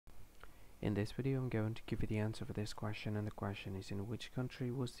In this video, I'm going to give you the answer for this question, and the question is, in which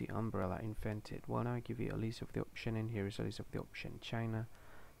country was the umbrella invented? Well, now I give you a list of the option, and here is a list of the option: China,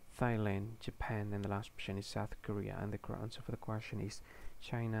 Thailand, Japan, and the last option is South Korea. And the correct answer for the question is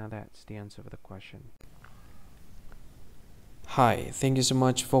China. That's the answer for the question. Hi, thank you so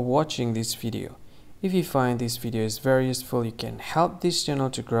much for watching this video. If you find this video is very useful, you can help this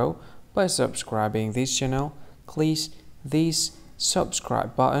channel to grow by subscribing this channel. Click this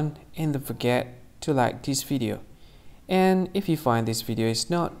subscribe button and don't forget to like this video. And if you find this video is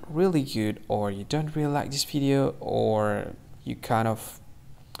not really good, or you don't really like this video, or you kind of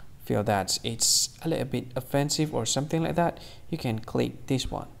feel that it's a little bit offensive or something like that, you can click this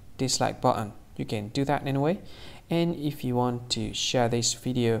one, dislike button. You can do that anyway. And if you want to share this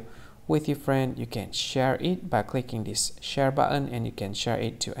video with your friend, you can share it by clicking this share button, and you can share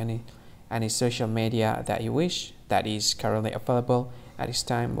it to any social media that you wish that is currently available at this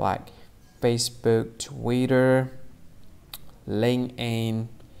time, like Facebook, Twitter, LinkedIn,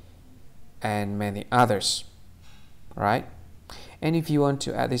 and many others. Right? And if you want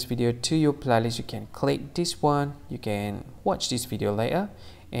to add this video to your playlist, you can click this one. You can watch this video later,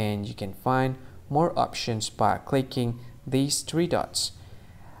 and you can find more options by clicking these three dots.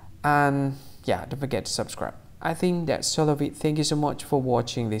 And yeah, don't forget to subscribe. I think that's all of it. Thank you so much for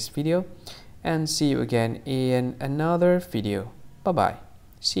watching this video, and see you again in another video. Bye bye.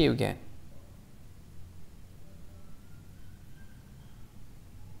 See you again.